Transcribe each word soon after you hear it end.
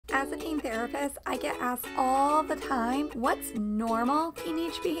therapist, I get asked all the time, what's normal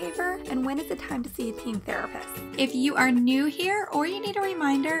teenage behavior and when is it time to see a teen therapist? If you are new here or you need a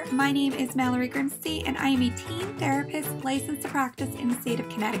reminder, my name is Mallory Grimste and I am a teen therapist licensed to practice in the state of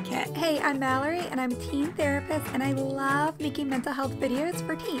Connecticut. Hey, I'm Mallory and I'm a teen therapist and I love making mental health videos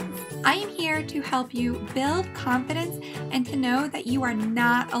for teens. I am here to help you build confidence and to know that you are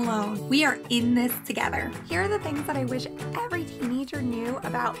not alone. We are in this together. Here are the things that I wish every teenager knew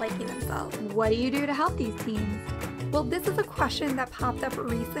about liking themselves. What do you do to help these teens? Well, this is a question that popped up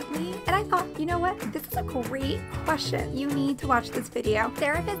recently, and I thought, you know what? This is a great question. You need to watch this video.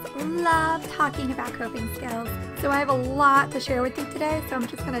 Therapists love talking about coping skills, so I have a lot to share with you today, so I'm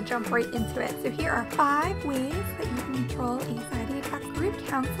just going to jump right into it. So here are 5 ways that you can control anxiety attacks. Group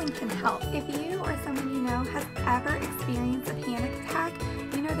counseling can help. If you or someone you know has ever experienced a panic attack,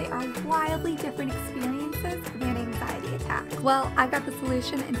 you know they are wildly different experiences than anxiety attacks. Well, I got the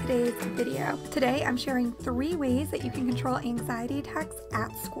solution in today's video. Today, I'm sharing 3 ways that you can control anxiety attacks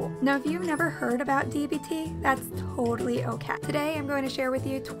at school. Now, if you've never heard about DBT, that's totally okay. Today, I'm going to share with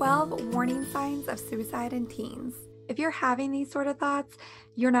you 12 warning signs of suicide in teens. If you're having these sort of thoughts,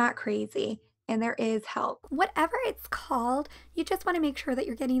 you're not crazy. And there is help. Whatever it's called, you just want to make sure that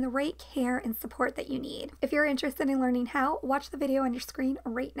you're getting the right care and support that you need. If you're interested in learning how, watch the video on your screen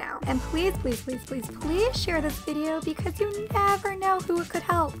right now. And please, please, please, please, please share this video because you never know who it could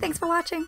help. Thanks for watching.